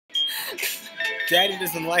Daddy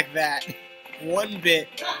doesn't like that. One bit.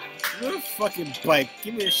 What a fucking bike.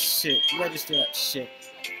 Give me a shit. Register that shit.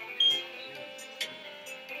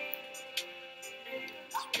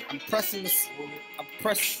 I'm pressing this. I'm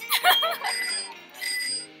pressing.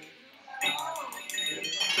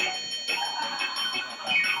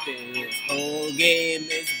 This whole game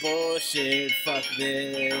is bullshit. Fuck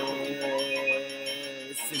this.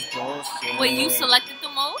 This is bullshit. Wait, you selected the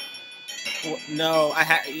mode? Well, no, I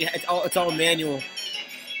have. Yeah, it's all manual.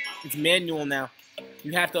 It's manual now.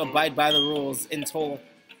 You have to abide by the rules in total.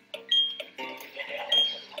 I'm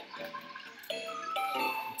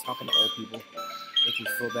talking to old people. Make me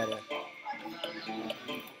feel better.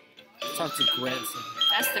 Talk to grandson.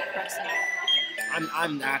 That's depressing.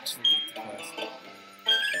 I'm actually depressed.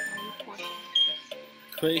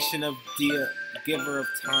 Creation of Dia, giver of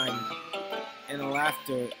time. In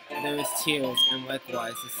laughter, there is tears, and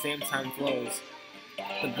likewise, the same time flows.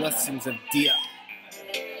 The blessings of Dia.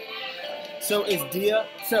 So is Dia?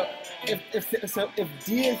 So if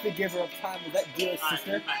Dia is the giver of time, is that Dia's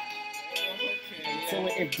sister? So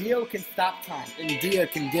if Dio can stop time and Dia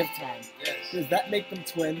can give time, does that make them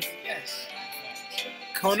twins? Yes.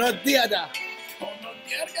 Kono Diada.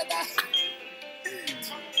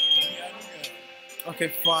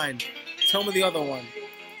 Okay, fine. Tell me the other one.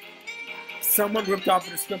 Someone ripped off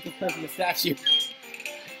the script of the statue.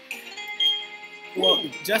 Well,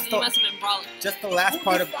 just You must have been brawling. just the last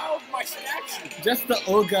part of my statue? just the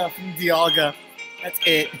Olga from Dialga. That's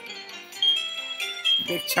it.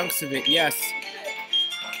 Big chunks of it, yes.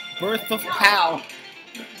 Birth of Pal.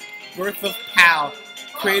 Birth of Pal.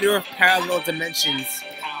 Creator of parallel dimensions.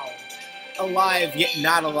 Alive yet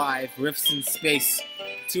not alive. Rifts in space.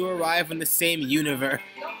 To arrive in the same universe.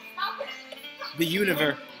 The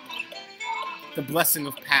universe. The blessing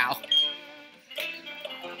of Pal.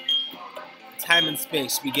 Time and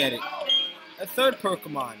space, we get it. A third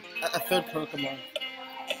Pokemon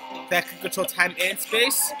that can control time and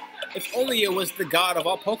space. If only it was the god of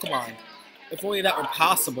all Pokemon. If only that were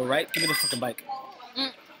possible, right? Give me the fucking bike.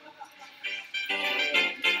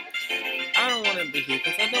 I don't want to be here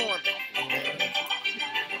because I don't want to.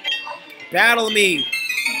 Battle me!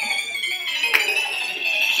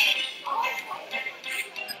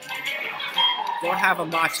 Don't have a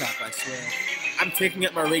Machop, I swear. I'm taking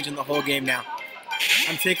up my rage in the whole game now.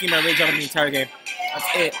 I'm taking my rage out of the entire game. That's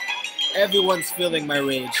it. Everyone's feeling my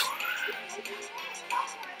rage.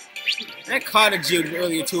 I caught a Geodude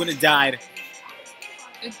earlier too and it died.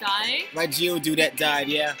 It died? My Geodude died,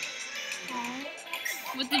 yeah. Aww.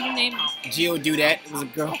 What did you name it? Geodude, it was a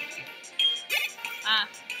girl. Ah.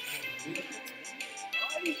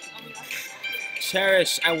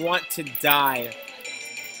 Cherish, I want to die.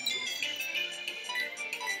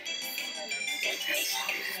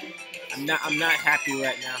 I'm not happy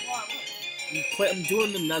right now. I'm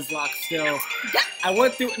doing the Nuzlocke still. I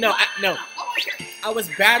went through no. I was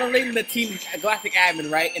battling the Team Galactic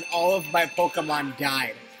Admin, right, and all of my Pokemon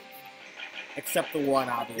died, except the one,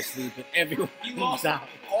 obviously. But everyone died.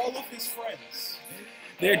 All of his friends.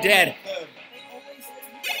 They're dead.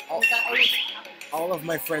 All of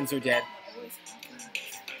my friends are dead.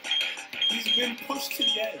 He's been pushed to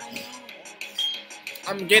the edge.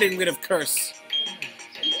 I'm getting rid of Curse.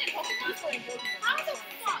 How the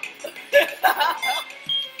fuck?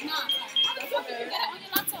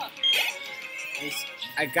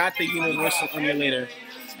 I got the Universal Emulator,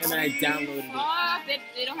 and I downloaded it. Oh,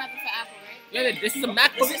 they don't have it for Apple, right? Yeah, this is a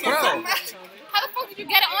MacBook Pro. How the fuck did you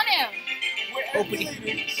get it on there?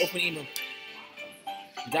 Open email.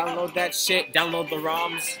 Download that shit. Download the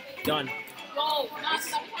ROMs. Done. Go.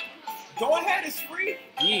 Go ahead, it's free.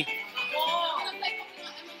 Yeah.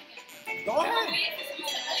 Go ahead.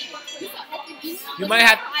 You might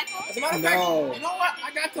have. As a matter of fact, you know what?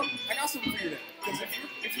 I got some for you then. Because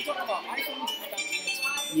if you talk about iPhones, I got the answer.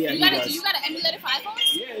 Yeah, You got an emulator for iPhones?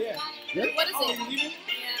 Yeah. What is it?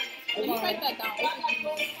 Yeah. Let me write that down.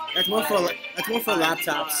 That's more for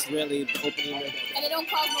laptops, really. Open email. And it don't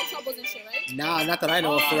cause no troubles and shit, right? Nah, not that I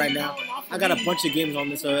know of for right now. I got a bunch of games on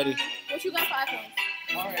this already. What you got for iPhones?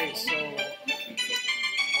 Alright, so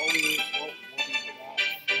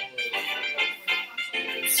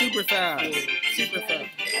Super fast. Super fast.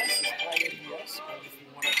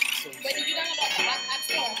 Wait, did you download the App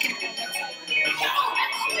Store? Did you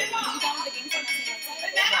download the game from the same website?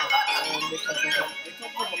 They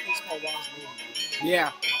come from a place called Ron's Movie. Yeah.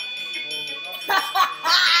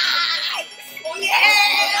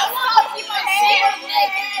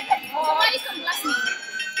 Somebody come bless me.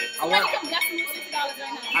 Somebody come bless me with $60 right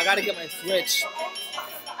now. I gotta get my Switch.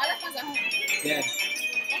 I left mine at home. Dead.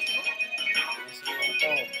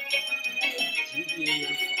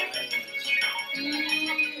 Mm.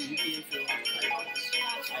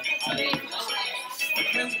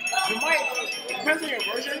 Depends on your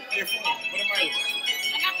version and your phone. What am I with?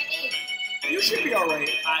 I got the 8. You should be alright.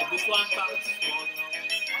 Alright, this one counts small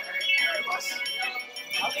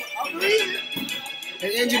I'll believe it.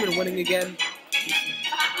 Has Andrew been winning again?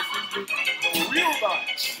 The real guy.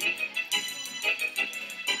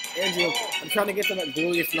 Andrew, I'm trying to get to that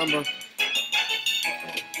glorious number.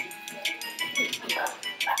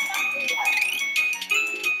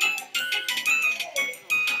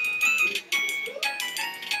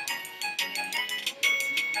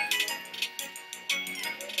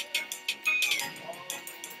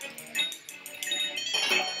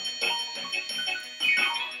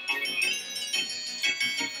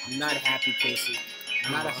 I'm not happy, Casey.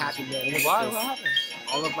 I'm not a happy man. Look at Why? this. What happened?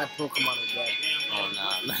 All of my Pokemon are dead. Oh,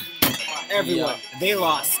 nah. Everyone. They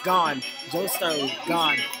lost. Gone. Joe Starley.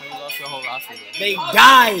 Gone. You lost your whole roster. They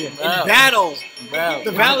died in Bro. battle. Bro.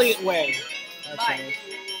 The Valiant way. That's nice.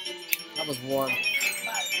 That was warm.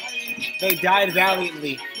 They died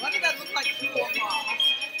valiantly. Why did that look like cool?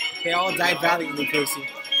 They all died valiantly, Casey.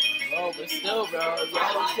 Bro, but still, bro. It's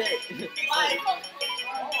all shit.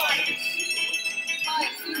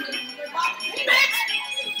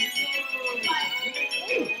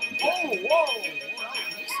 Oh, whoa.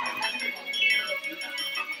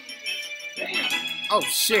 Oh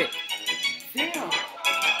shit. Damn.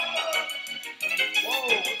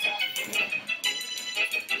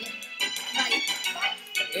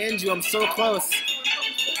 Andrew, I'm so close.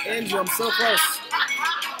 Andrew, I'm so close.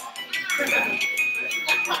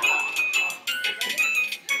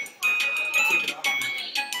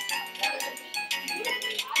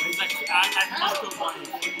 He's like, I must go money.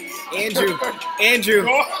 Andrew.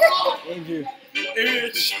 Andrew.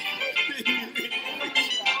 Itch.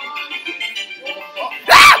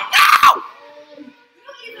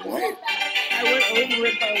 What? I went over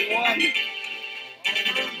it by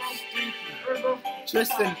 1.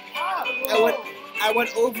 Tristan, I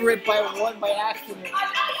went over it by 1 by accident.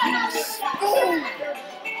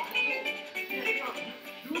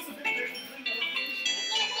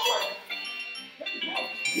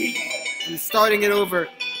 I'm starting it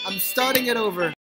over.